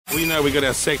We know we got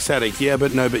our sex addict,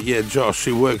 Josh,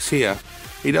 who works here.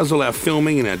 He does all our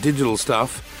filming and our digital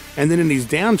stuff. And then in his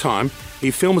downtime,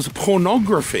 he films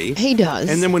pornography. He does.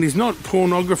 And then when he's not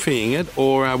pornographying it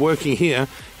or working here,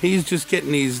 he's just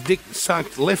getting his dick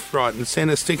sucked left, right and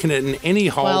centre, sticking it in any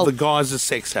hole. The guy's a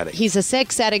sex addict. He's a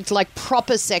sex addict, like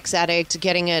proper sex addict,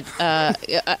 getting it,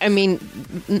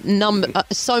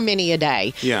 so many a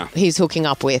day. Yeah. He's hooking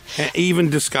up with.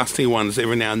 Even disgusting ones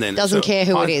every now and then. Doesn't care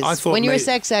who it is. When you're a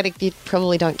sex addict, you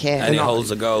probably don't care. Any hole's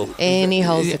a goal. Any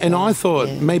hole's a goal. And I thought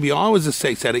maybe I was a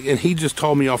sex addict and he just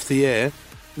told me off the air.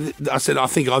 I said, I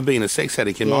think I've been a sex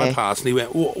addict in my past. And he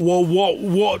went, well,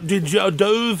 what did you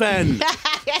do then?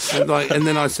 and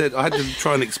then I said, I had to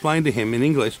try and explain to him in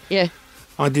English. Yeah.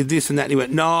 I did this and that. And he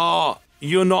went, no,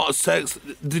 you're not a sex.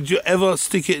 Did you ever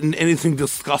stick it in anything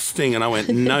disgusting? And I went,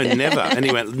 no, never. And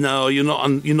he went, no, you're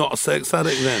not a sex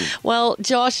addict then. Well,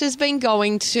 Josh has been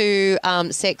going to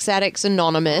Sex Addicts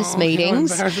Anonymous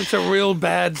meetings. It's a real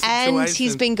bad situation. And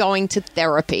he's been going to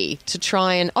therapy to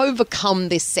try and overcome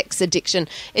this sex addiction.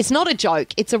 It's not a joke.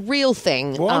 It's a real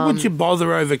thing. Why would you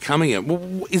bother overcoming it?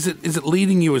 Well, is it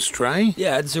leading you astray?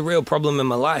 Yeah, it's a real problem in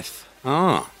my life.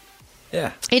 Ah.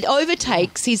 Yeah. It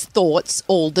overtakes his thoughts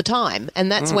all the time,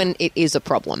 and that's when it is a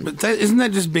problem. But isn't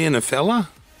that just being a fella?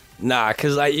 Nah,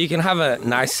 because you can have a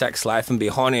nice sex life and be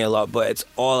horny a lot, but it's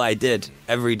all I did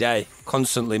every day,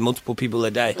 constantly, multiple people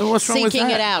a day. What's wrong with that?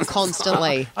 Seeking it out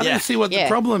constantly. I don't see what the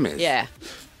problem is. Yeah.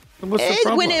 What's the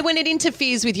problem? When it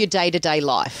interferes with your day-to-day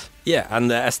life. Yeah, and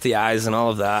the STIs and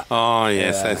all of that. Oh,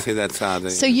 yes, I see that's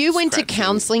hard. So you went to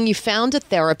counselling, you found a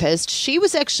therapist. She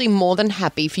was actually more than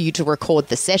happy for you to record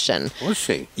the session. Was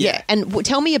she? Yeah. And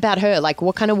tell me about her. Like,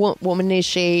 what kind of woman is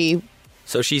she?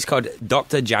 So she's called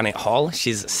Dr. Janet Hall.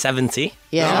 She's 70.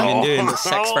 Yeah. She's been doing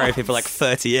sex therapy for like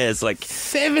 30 years.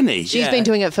 70? She's been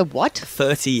doing it for what?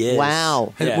 30 years.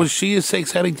 Wow. Yeah. Was she a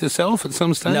sex addict herself at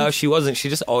some stage? No, she wasn't.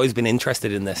 She's just always been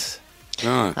interested in this.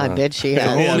 Oh. I bet she has.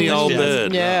 Horny old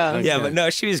bird. Yeah. Okay. Yeah, but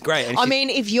no, she was great. And I mean,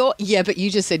 if you're... Yeah, but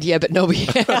you just said yeah, but no.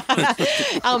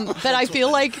 But I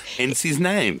feel like... Hence his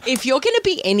name. If you're going to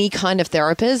be any kind of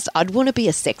therapist, I'd want to be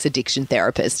a sex addiction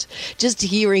therapist. Just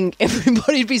hearing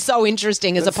everybody would be so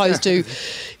interesting as opposed to,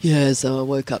 so I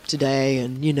woke up today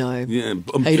and,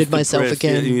 I'm hated just myself depressed.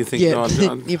 again. Yeah, you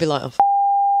think, You'd be like,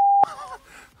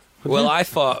 well, I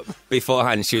thought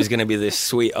beforehand she was going to be this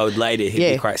sweet old lady who'd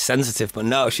be quite sensitive, but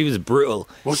no, she was brutal.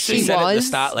 Well, she said at the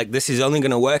start, this is only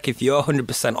going to work if you're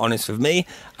 100% honest with me,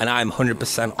 and I'm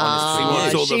 100%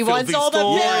 honest with you. She wants all the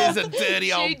stories, filth. a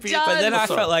dirty old She bitch. does. But then I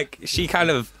felt like she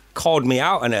kind of called me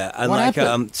out on it, and What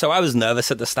happened? so I was nervous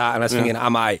at the start, and I was thinking,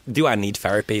 do I need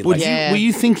therapy? Were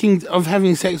you thinking of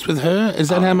having sex with her? Is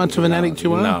that how much of an addict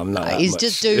you are? No, I'm not. that He's much.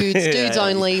 just dudes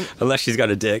only. Unless she's got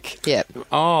a dick. Yeah.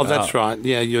 Oh, that's right.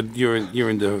 Yeah, you're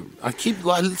into. I keep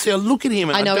I look at him.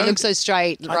 And I know, he don't- looks so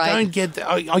straight, right? I don't get.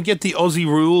 I get the Aussie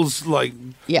rules guy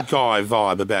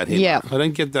vibe about him. Yeah. I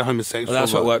don't get the homosexual. Well,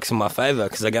 that's what vibe. works in my favour,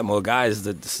 because I get more guys.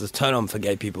 That's the turn on for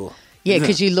gay people. Yeah,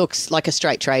 because you look like a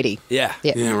straight tradie. Yeah.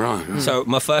 Yeah, right. So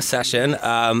my first session,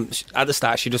 at the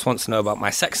start, she just wants to know about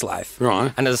my sex life.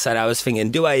 Right. And as I said, I was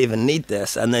thinking, do I even need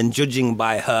this? And then judging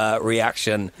by her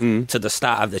reaction to the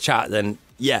start of the chat, then,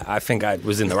 I think I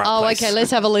was in the right place. Oh, okay, let's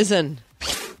have a listen.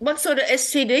 What sort of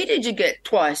STD did you get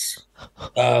twice?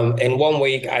 In 1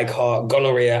 week, I caught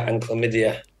gonorrhea and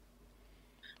chlamydia.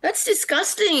 That's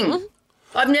disgusting.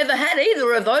 I've never had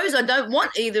either of those. I don't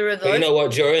want either of But those. you know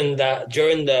what? During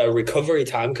the recovery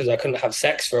time, because I couldn't have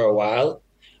sex for a while,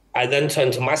 I then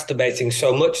turned to masturbating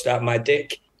so much that my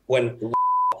dick went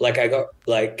I got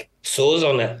sores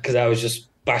on it because I was just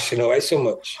bashing away so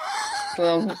much.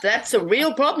 Well, that's a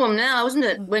real problem now, isn't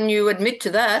it? When you admit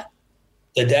to that.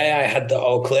 The day I had the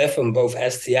all clear from both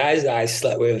STIs, I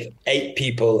slept with 8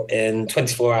 people in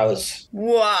 24 hours.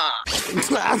 Wow.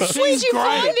 Where'd you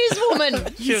find this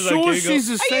woman? You sure she's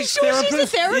a Are you sex sure she's a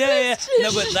therapist? therapist? Yeah.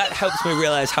 No, but that helps me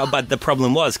realise how bad the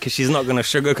problem was, because she's not going to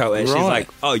sugarcoat it. She's Right. like,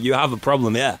 oh, you have a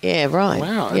problem, yeah. Yeah, right.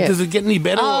 Wow. Yeah. Does it get any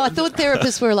better? Oh, I thought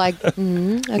therapists were like, okay.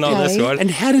 Not this one.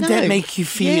 And how did that No. make you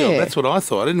feel? Yeah. That's what I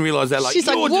thought. I didn't realise that. She's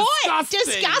like, you're what?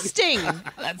 disgusting. Disgusting.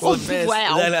 That's Oh, the best.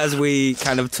 wow. Then as we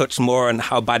kind of touched more on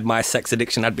how bad my sex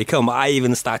addiction had become, I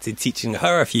even started teaching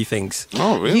her a few things.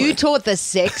 Oh, really? You taught the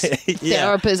sex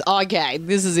therapist. Okay,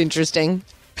 this is interesting.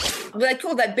 Well, they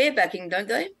call that barebacking, don't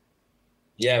they?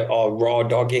 Yeah, or raw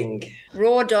dogging.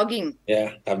 Raw dogging.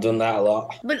 Yeah, I've done that a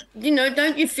lot. But,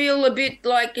 don't you feel a bit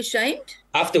ashamed?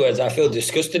 Afterwards, I feel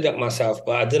disgusted at myself,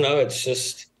 but I don't know, it's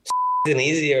just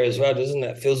easier as well, doesn't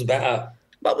it? Feels better.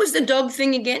 What was the dog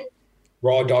thing again?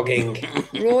 Raw dogging.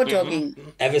 Raw dogging.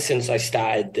 Ever since I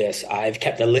started this, I've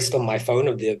kept a list on my phone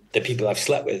of the people I've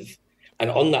slept with. And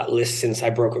on that list, since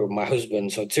I broke up with my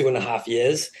husband, so 2.5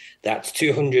 years, that's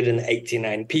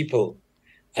 289 people.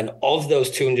 And of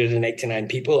those 289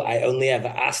 people, I only ever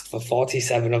asked for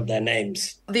 47 of their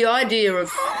names. The idea of,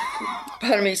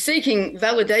 seeking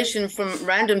validation from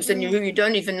randoms and who you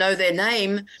don't even know their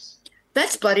name,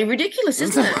 that's bloody ridiculous,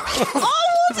 isn't it?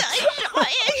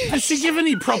 Has she given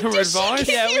any proper advice?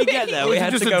 Yeah, we get there. We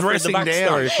had Just to go through the addressing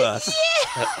backstory down. first.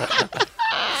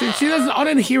 She doesn't. I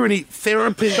don't hear any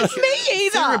therapeutic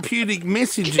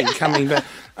messaging coming back.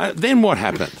 Then what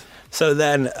happened? So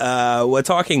then we're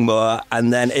talking more,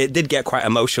 and then it did get quite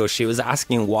emotional. She was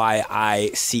asking why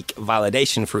I seek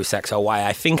validation through sex, or why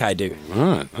I think I do.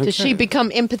 Right. Okay. Does she become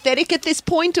empathetic at this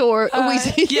point, or are we?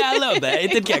 Yeah, a little bit.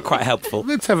 It did get quite helpful.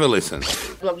 Let's have a listen.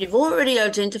 Look, you've already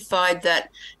identified that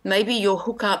maybe your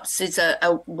hookups is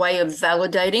a way of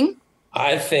validating.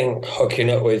 I think hooking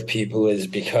up with people is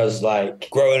because, like,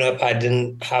 growing up, I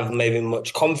didn't have maybe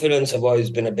much confidence. I've always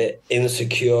been a bit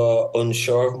insecure,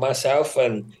 unsure of myself.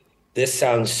 And this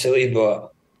sounds silly,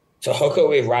 but to hook up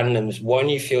with randoms, one,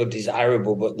 you feel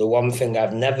desirable. But the one thing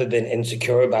I've never been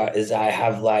insecure about is I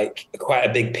have, like, quite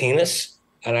a big penis.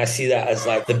 And I see that as,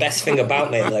 like, the best thing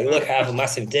about me. Like, look, I have a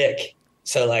massive dick.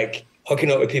 So, like,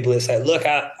 hooking up with people, it's like, look,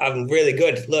 I'm really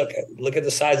good. Look at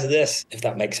the size of this, if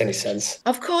that makes any sense.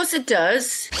 Of course it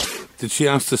does. Did she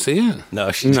ask to see it?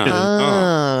 No, she No. didn't.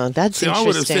 Oh, that's See, I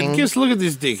would have said, interesting. just look at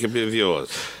this dick of yours.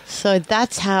 So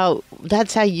that's how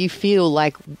you feel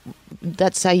like.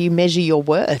 That's how you measure your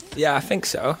worth. Yeah, I think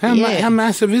so. Yeah. How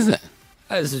massive is it?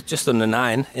 It's just under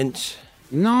 9 inch.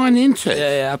 9 inches.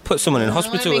 Yeah, I put someone in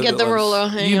hospital. Let me with get it the once. ruler.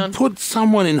 Hang You on. put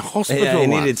someone in hospital. Yeah, he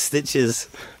once. needed stitches.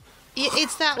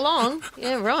 It's that long.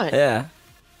 Yeah, right. Yeah.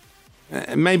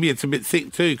 Maybe it's a bit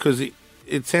thick too, because it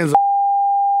sounds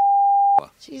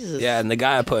Jesus. Yeah, and the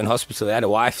guy I put in hospital, he had a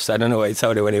wife, so I don't know what he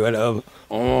told her when he went home.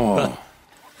 Oh.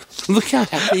 Look how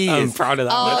happy he I'm is. proud of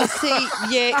that. Oh, man.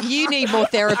 see, yeah, you need more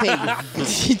therapy.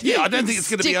 Yeah, I don't think it's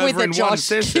going to be Stick with over it, in one Josh.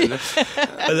 session.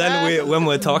 But then when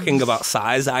we're talking about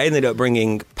size, I ended up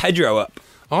bringing Pedro up.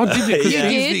 Oh, did you? Because Yeah.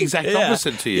 he's did? the exact Yeah.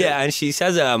 opposite to you. Yeah, and she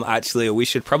says, actually, we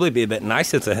should probably be a bit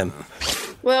nicer to him.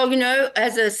 Well,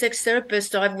 as a sex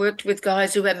therapist, I've worked with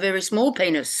guys who have very small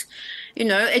penis.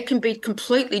 It can be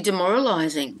completely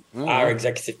demoralizing. Our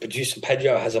executive producer,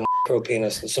 Pedro, has a micro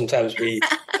penis, and sometimes we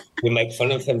make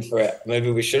fun of him for it. Maybe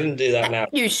we shouldn't do that now.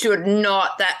 You should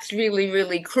not. That's really,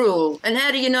 really cruel. And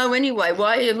how do you know anyway?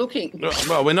 Why are you looking?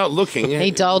 Well, we're not looking.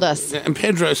 He told us. And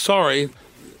Pedro, sorry.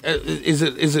 Is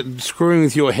it screwing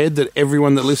with your head that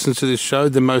everyone that listens to this show,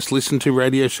 the most listened to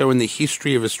radio show in the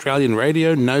history of Australian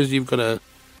radio, knows you've got a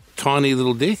tiny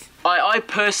little dick? I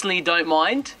personally don't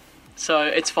mind, so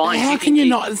it's fine. How can you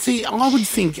not? See, I would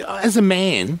think, as a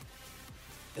man,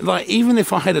 like, even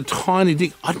if I had a tiny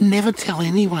dick, I'd never tell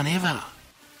anyone ever.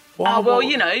 Why- Well,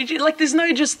 there's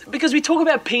no because we talk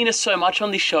about penis so much on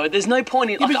this show, there's no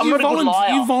point in, Yeah, but I'm not a good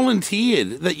liar. you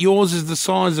volunteered that yours is the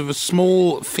size of a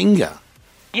small finger.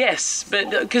 Yes, but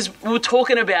because we were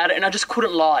talking about it and I just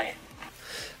couldn't lie.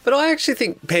 But I actually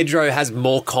think Pedro has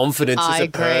more confidence I as a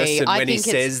agree. person I when he think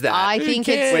it's- says that. I think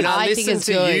it's- when I I think listen it's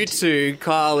to good. you two,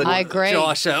 Kyle and I agree.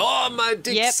 Josh, my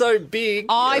dick's Yep. so big.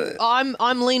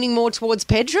 I'm leaning more towards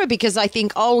Pedro because I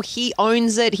think, he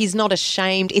owns it. He's not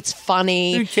ashamed. It's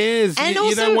funny. Who cares? And You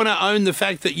also, don't want to own the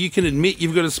fact that you can admit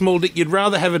you've got a small dick. You'd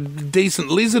rather have a decent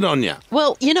lizard on you.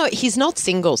 well, he's not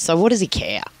single, so what does he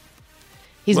care?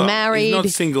 He's Well, married. he's not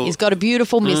single. He's got a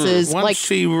beautiful missus. Once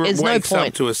she there's no wakes up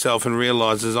point. to herself and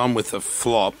realises I'm with a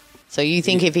flop. So you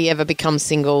think if he ever becomes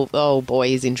single, oh boy,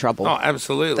 he's in trouble. Oh,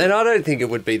 absolutely. And I don't think it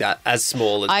would be that as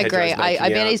small as I agree. Pedro's I making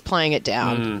bet out. he's playing it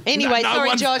down. Anyway, No sorry,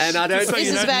 one- Josh. and I don't- this so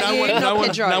is about you, not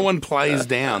Pedro. no one plays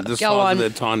down the Go size on. of their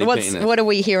tiny penis. What are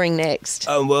we hearing next?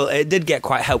 Well, it did get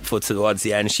quite helpful towards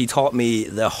the end. She taught me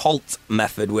the HALT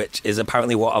method, which is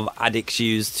apparently what addicts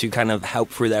use to kind of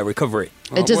help through their recovery.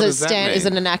 Oh, Does what it does that stand? mean? Is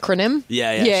it an acronym?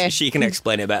 Yeah. She can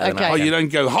explain it better than Okay. I Oh, can. you don't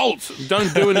go, halt,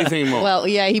 don't do anything more. Well,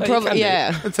 yeah, he you probably, can do.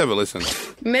 yeah. Let's have a listen.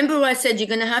 Remember I said you're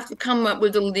going to have to come up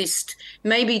with a list,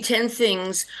 maybe 10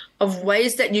 things of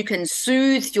ways that you can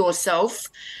soothe yourself.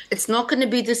 It's not going to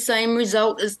be the same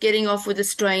result as getting off with a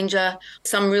stranger,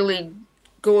 some really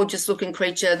gorgeous looking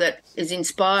creature that is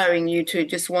inspiring you to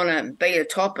just want to be a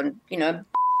top and,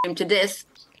 him to death.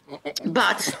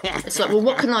 But it's like, well,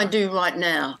 what can I do right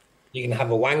now? You can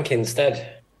have a wank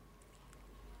instead.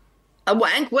 A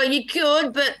wank? Well, you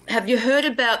could, but have you heard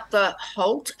about the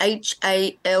HALT,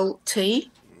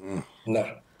 H-A-L-T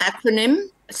No. acronym?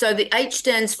 So the H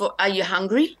stands for, are you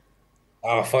hungry?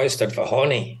 Oh, I thought it stood for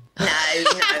horny. No.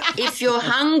 If you're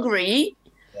hungry,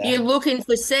 you're looking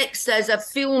for sex as a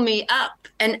fill me up.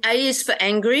 And A is for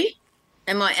angry.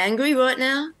 Am I angry right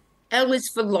now? L is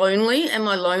for lonely. Am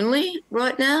I lonely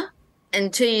right now?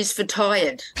 And T is for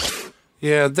tired.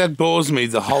 Yeah, that bores me,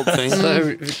 the whole thing.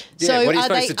 So, So what are you are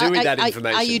supposed to do with that are-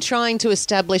 information? Are you trying to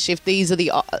establish if these are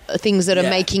the things that are Yeah.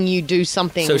 making you do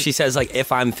something? So she says, like,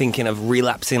 if I'm thinking of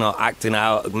relapsing or acting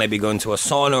out, maybe going to a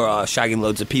sauna or shagging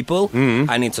loads of people,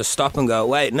 I need to stop and go,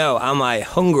 wait, no, am I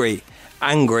hungry,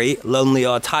 angry, lonely,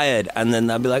 or tired? And then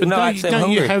they'll be like, no, actually, I'm don't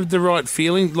hungry. you have the right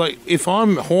feeling? Like, if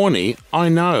I'm horny, I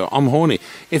know I'm horny.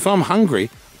 If I'm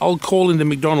hungry, I'll call into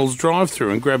McDonald's drive-thru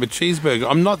and grab a cheeseburger.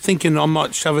 I'm not thinking I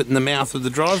might shove it in the mouth of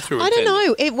the drive-thru I don't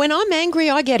attendant. know. When I'm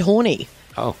angry, I get horny.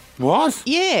 Oh. What?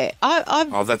 Yeah, I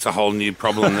Oh, that's a whole new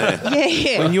problem there.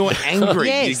 yeah. When you're angry,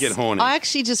 yes, you get horny. I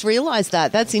actually just realised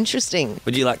that. That's interesting.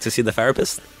 Would you like to see the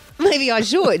therapist? Maybe I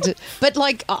should, but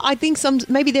like I think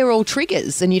maybe they're all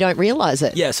triggers and you don't realise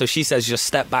it, Yeah, so she says just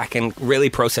step back and really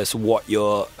process what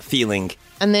you're feeling.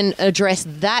 and then address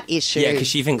that issue. Yeah, because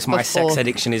she thinks my sex before-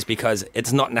 addiction is because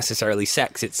it's not necessarily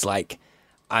sex. It's like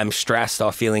I'm stressed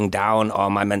or feeling down or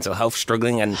my mental health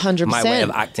struggling, and 100%. my way of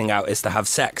acting out is to have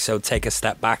sex. So take a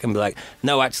step back and be like,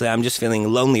 no, actually, I'm just feeling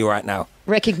lonely right now.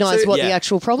 Recognise So, what yeah. the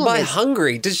actual problem By is.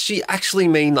 hungry, does she actually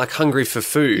mean like hungry for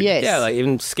food? Yes. Yeah, like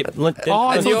even skip. Oh,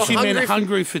 I And you're thought she meant hungry for-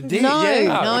 hungry for dick. No, Yeah.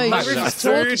 no. Hungry for She's,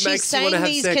 food she's makes you wanna saying have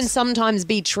these sex. can sometimes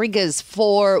be triggers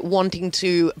for wanting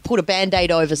to put a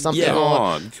band-aid over something. Yeah.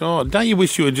 Or, God. Don't you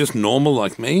wish you were just normal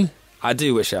like me? I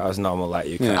do wish I was normal like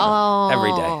you. Yeah. oh,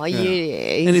 Every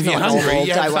day. Yeah. And he's if you're not hungry, normal,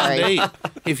 you have don't something worry. to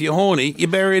eat. If you're horny, you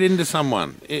bury it into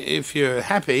someone. If you're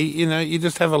happy, you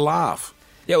just have a laugh.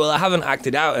 Yeah, well, I haven't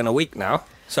acted out in a week now,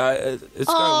 so it's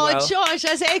Oh, going well. Josh,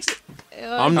 that's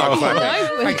I'm not quitting.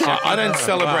 hello. I don't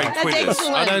celebrate That's quitters.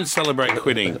 excellent. I don't celebrate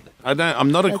quitting.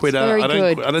 I'm not a That's quitter. very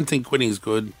good. I don't think quitting's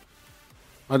good.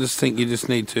 I just think you just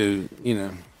need to,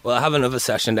 Well, I have another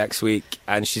session next week,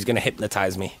 and she's going to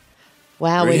hypnotize me.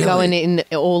 Wow, Really? we're going in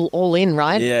all in,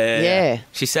 right? Yeah.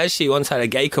 She says she once had a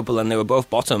gay couple, and they were both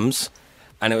bottoms,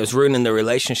 and it was ruining the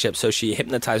relationship. So she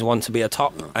hypnotized one to be a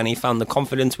top, and he found the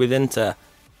confidence within to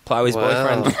plow his Wow.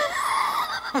 boyfriend.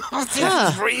 This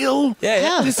is real.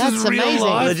 Yeah, This that's is real amazing.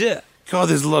 life. Legit. God,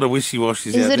 there's a lot of wishy-washies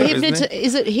Is out it there, isn't there?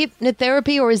 is it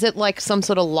hypnotherapy or is it like some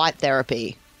sort of light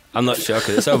therapy? I'm not sure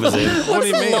because it's over Zoom. What do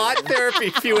you mean? Light therapy,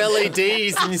 few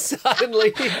LEDs, and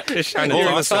suddenly Just trying to All do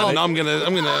of a it. sudden, I'm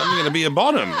gonna be a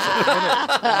bottom. Is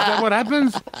that what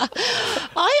happens?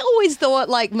 I always thought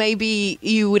like maybe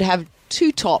you would have two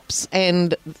tops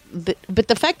but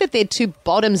the fact that they're two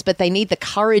bottoms but they need the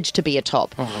courage to be a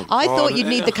top. I thought you'd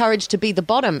need the courage to be the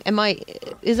bottom.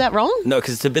 Is that wrong? No,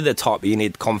 because to be the top, you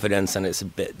need confidence and it's a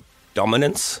bit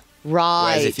dominance.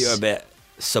 Right. Whereas if you're a bit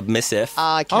submissive,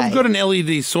 Okay. I've got an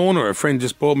LED sauna. A friend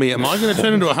just bought me. Am I going to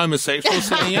turn into a homosexual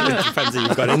sitting here? depends who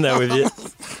you've got in there with you.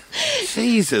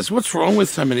 Jesus, what's wrong with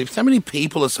so many? So many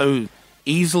people are so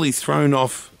easily thrown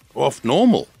off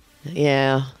normal.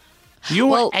 Yeah.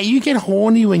 You get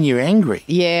horny when you're angry.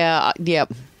 Yeah,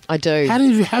 I do. How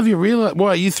did you have you realize? Why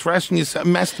are you thrashing yourself,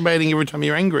 masturbating every time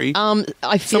you're angry?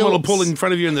 I feel Someone will pull in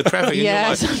front of you in the traffic,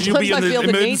 Yeah, and you'll be in sometimes I the feel the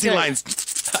need emergency to.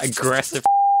 lanes. Aggressive.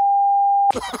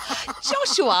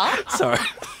 Joshua. Sorry.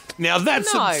 Now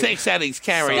that's No. some sex addicts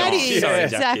carry That on. is Sorry,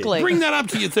 exactly. Bring that up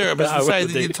to your therapist I and say will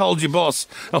that do. you told your boss,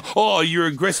 "Oh, you're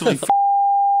aggressly."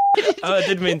 Oh, I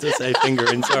did mean to say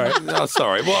fingering. Sorry. Oh,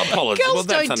 sorry. Well, apologies. Girls well,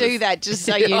 that's don't do that, just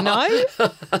so you know.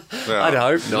 Well, I'd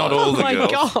hope not. Not all Oh the my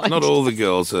girls. God. Not all the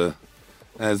girls are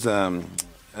as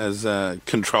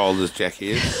controlled as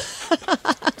Jackie is.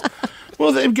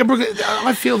 Well,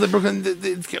 I feel that Brooklyn,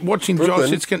 watching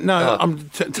Brooklyn? Josh, it's I'm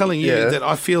telling you Yeah. that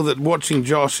I feel that watching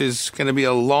Josh is going to be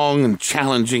a long and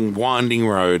challenging, winding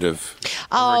road of.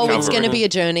 Oh, it's recovery. going to be a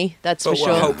journey, that's But for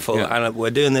we're sure. hopeful, and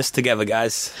we're doing this together,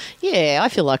 guys. Yeah, I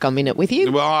feel like I'm in it with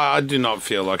you. Well, I do not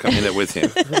feel like I'm in it with him.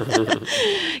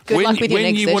 Good luck with your when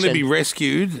next you session. want to be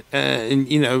rescued, and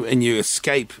you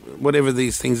escape whatever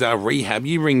these things are, rehab,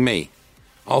 you ring me.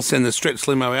 I'll send the stretch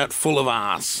limo out full of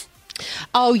ass.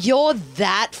 Oh, you're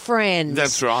that friend.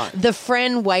 That's right. The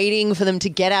friend waiting for them to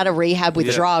get out of rehab with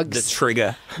Yeah, drugs. The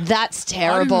trigger. That's I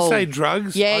terrible. didn't say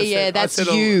drugs. Yeah, I said- that's I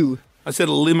said you. I said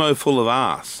a limo full of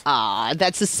ass.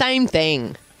 That's the same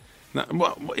thing. No,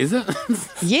 what is it?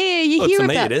 Yeah, you Well, hear to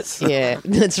me about it is. Yeah,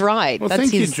 that's right. Well, that's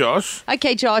thank his. you, Josh.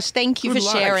 Okay, Josh, thank you Good for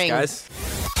luck, sharing. Guys.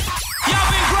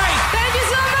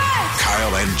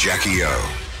 Kyle and Jackie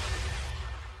O.